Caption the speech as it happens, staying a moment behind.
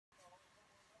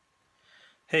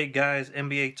Hey guys,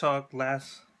 NBA talk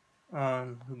last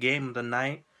game of the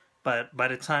night, but by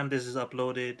the time this is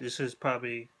uploaded, this is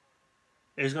probably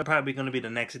it's gonna probably gonna be the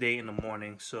next day in the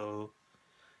morning. So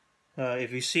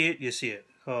if you see it, you see it.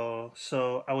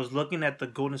 So I was looking at the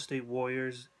Golden State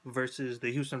Warriors versus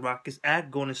the Houston Rockets at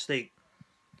Golden State.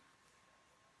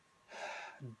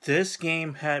 This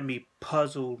game had me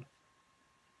puzzled.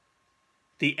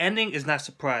 The ending is not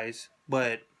surprise,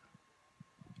 but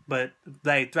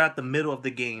like throughout the middle of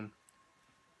the game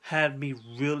had me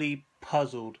really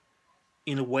puzzled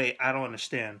in a way I don't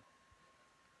understand.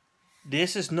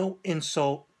 This is no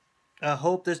insult. I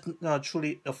hope this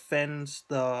truly offends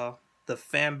the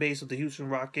fan base of the Houston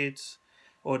Rockets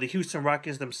or the Houston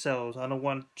Rockets themselves. I don't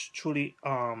want to truly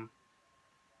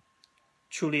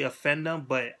offend them,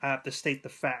 but I have to state the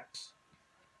facts.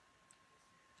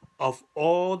 Of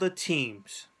all the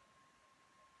teams,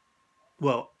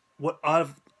 well, what out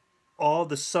of all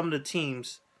the some of the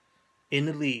teams in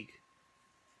the league,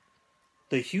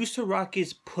 the Houston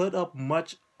Rockets put up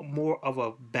much more of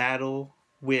a battle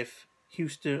with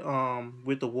Houston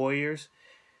with the Warriors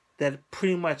that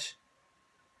pretty much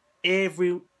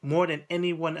every more than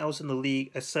anyone else in the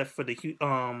league except for the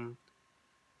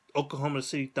Oklahoma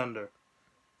City Thunder.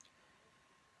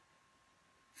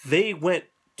 They went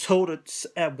toe to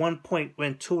at one point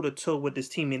went toe to toe with this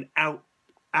team and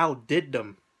outdid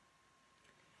them.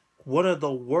 One of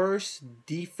the worst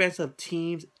defensive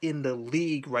teams in the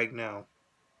league right now.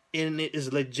 And it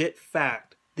is legit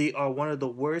fact. They are one of the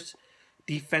worst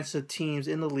defensive teams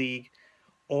in the league.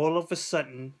 All of a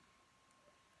sudden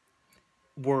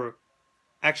were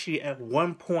actually at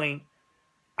one point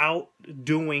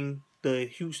outdoing the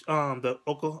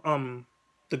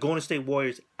the Golden State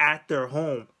Warriors at their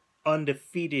home,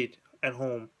 undefeated at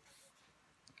home.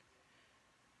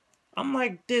 I'm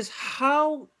like this.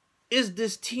 How is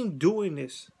this team doing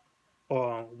this?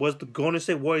 Was the Golden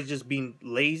State Warriors just being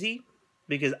lazy?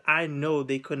 Because I know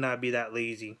they could not be that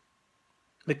lazy.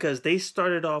 Because they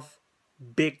started off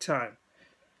big time.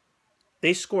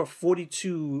 They scored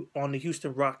 42 on the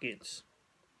Houston Rockets.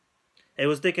 It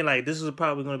was thinking like this is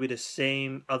probably going to be the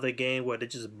same other game where they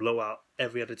just blow out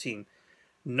every other team.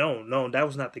 No, that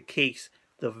was not the case.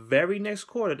 The very next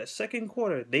quarter, the second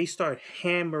quarter, they start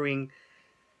hammering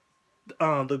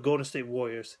the Golden State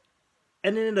Warriors.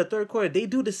 And then in the third quarter, they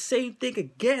do the same thing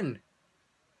again.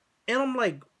 And I'm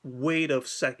like, wait a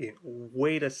second.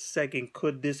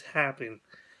 Could this happen?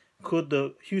 Could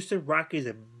the Houston Rockets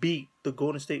beat the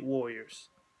Golden State Warriors?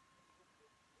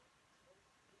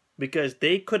 Because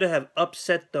they could have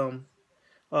upset them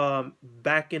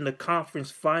back in the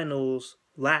conference finals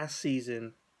last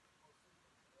season.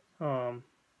 They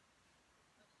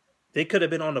could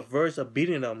have been on the verge of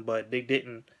beating them, but they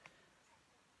didn't.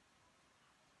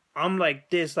 I'm like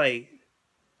this, like,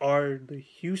 are the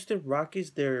Houston Rockets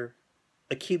their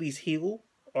Achilles heel?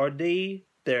 Are they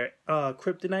their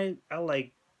kryptonite? I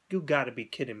like, you gotta be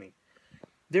kidding me.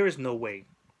 There is no way.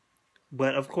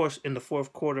 But of course, in the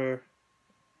fourth quarter,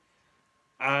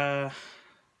 I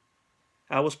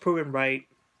was proven right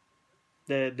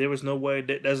that there was no way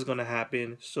that that's gonna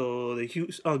happen. So the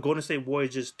Golden State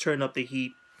Warriors just turn up the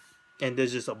heat and they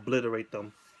just obliterate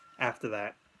them after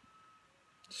that.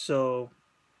 So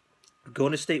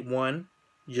Golden State won,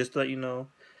 just to let you know,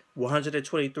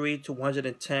 123 to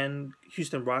 110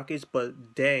 Houston Rockets.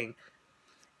 But dang,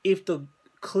 if the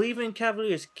Cleveland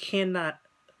Cavaliers cannot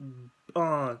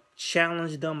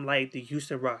challenge them like the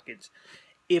Houston Rockets,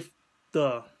 if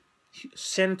the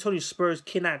San Antonio Spurs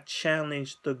cannot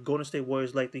challenge the Golden State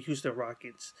Warriors like the Houston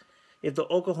Rockets, if the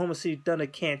Oklahoma City Thunder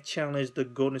can't challenge the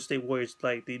Golden State Warriors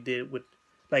like they did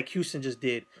like Houston just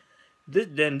did,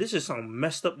 then this is some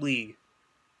messed up league.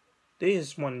 This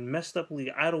is one messed up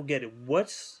league. I don't get it.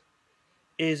 What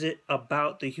is it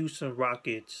about the Houston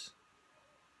Rockets?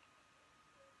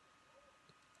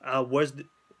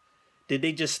 Did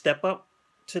they just step up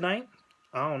tonight?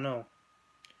 I don't know.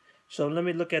 So let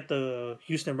me look at the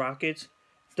Houston Rockets.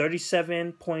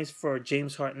 37 points for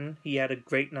James Harden. He had a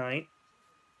great night.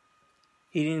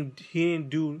 He didn't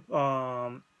do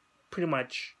pretty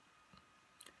much.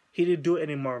 He didn't do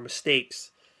any more mistakes.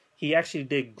 He actually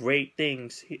did great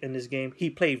things in this game. He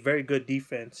played very good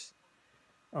defense.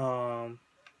 Let's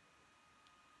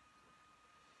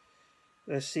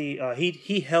see.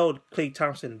 He held Klay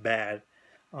Thompson bad.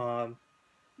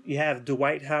 You have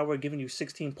Dwight Howard giving you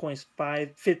 16 points,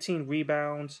 15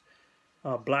 rebounds,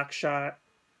 block shot.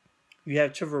 You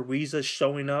have Trevor Ariza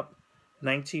showing up,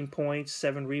 19 points,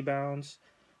 7 rebounds.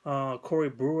 Corey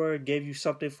Brewer gave you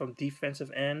something from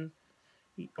defensive end.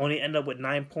 He only ended up with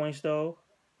 9 points though.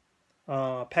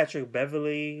 Patrick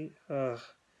Beverly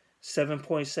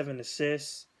 7.7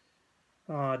 assists.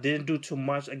 Didn't do too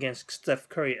much against Steph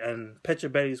Curry, and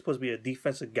Petrovic is supposed to be a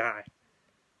defensive guy.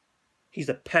 He's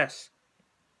a pest.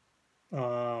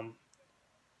 Um,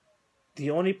 the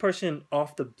only person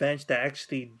off the bench that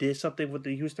actually did something with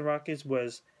the Houston Rockets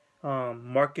was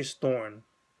Marcus Thorne,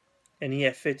 and he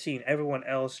had 15. Everyone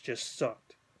else just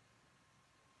sucked.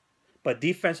 But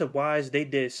defensive wise, they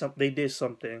did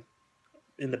something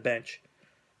in the bench.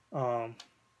 Um,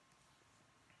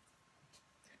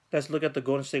 let's look at the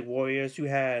Golden State Warriors. You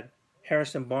had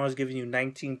Harrison Barnes giving you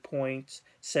 19 points,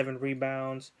 7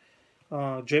 rebounds.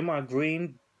 Draymond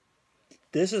Green,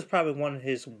 this is probably one of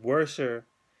his worser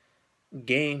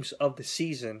games of the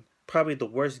season. Probably the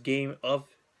worst game of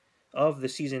the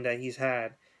season that he's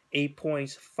had. 8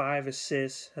 points, 5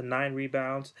 assists, and 9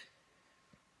 rebounds.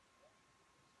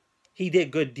 He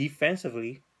did good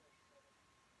defensively.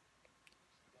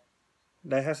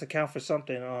 That has to count for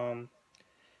something.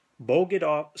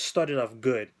 Bogut started off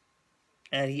good,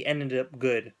 and he ended up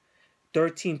good.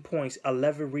 13 points,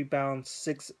 11 rebounds,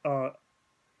 6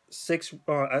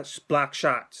 block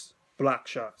shots. Block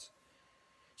shots.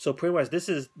 So pretty much this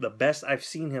is the best I've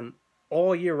seen him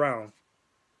all year round.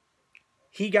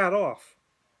 He got off.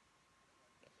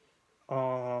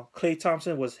 Klay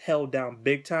Thompson was held down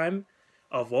big time.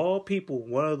 Of all people,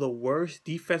 one of the worst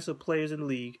defensive players in the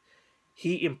league.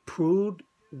 He improved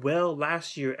well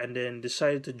last year and then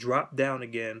decided to drop down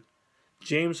again.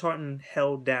 James Harden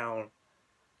held down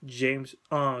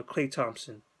Klay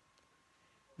Thompson.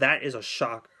 That is a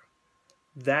shocker.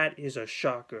 That is a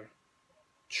shocker.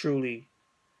 Truly.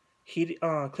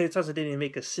 Klay Thompson didn't even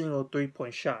make a single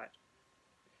 3-point shot.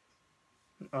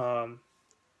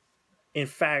 In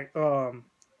fact,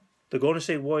 the Golden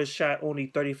State Warriors shot only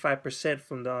 35%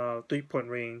 from the 3-point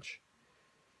range.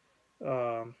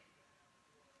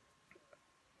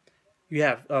 You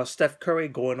have Steph Curry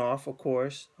going off, of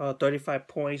course. 35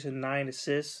 points and 9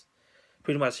 assists.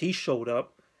 Pretty much he showed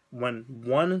up. When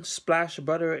one splash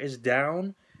brother is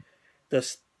down,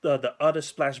 the other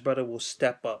splash brother will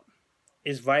step up.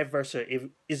 It's vice versa.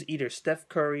 It's either Steph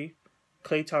Curry,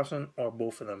 Klay Thompson, or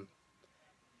both of them.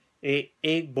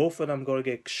 Both of them going to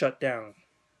get shut down.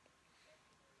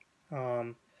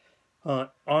 Andre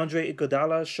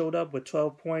Iguodala showed up with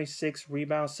 12 points, 6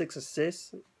 rebounds, 6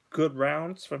 assists. Good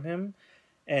rounds from him.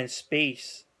 And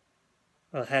Space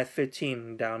had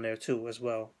 15 down there too as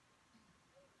well.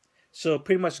 So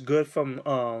pretty much good from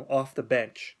off the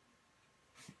bench.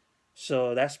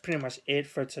 So that's pretty much it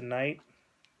for tonight.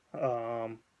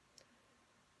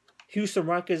 Houston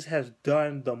Rockets has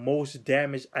done the most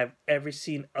damage I've ever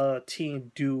seen a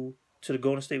team do to the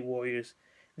Golden State Warriors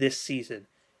this season.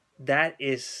 That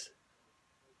is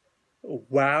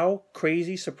wow,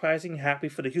 crazy, surprising, happy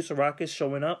for the Houston Rockets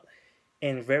showing up,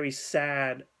 and very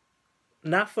sad,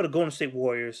 not for the Golden State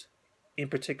Warriors in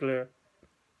particular,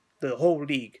 the whole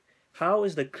league. How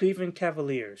is the Cleveland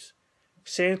Cavaliers,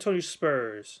 San Antonio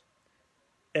Spurs,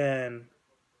 and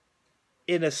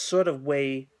in a sort of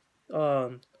way,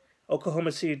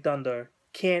 Oklahoma City Thunder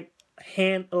can't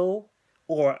handle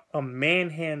or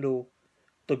manhandle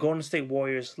the Golden State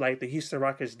Warriors like the Houston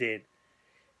Rockets did,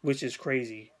 which is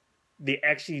crazy. They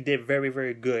actually did very,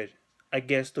 very good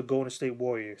against the Golden State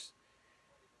Warriors.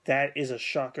 That is a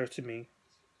shocker to me.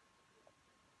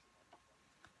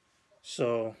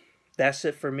 So that's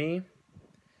it for me.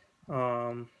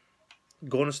 Golden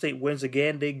State wins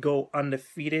again. They go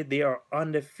undefeated. They are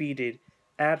undefeated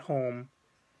at home.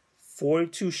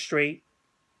 42 straight.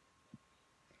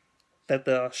 Let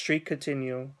the streak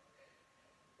continue.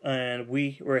 And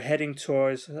we're heading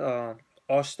towards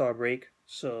All-Star break.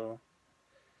 So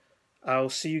I'll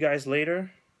see you guys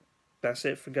later. That's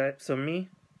it for me.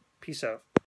 Peace out.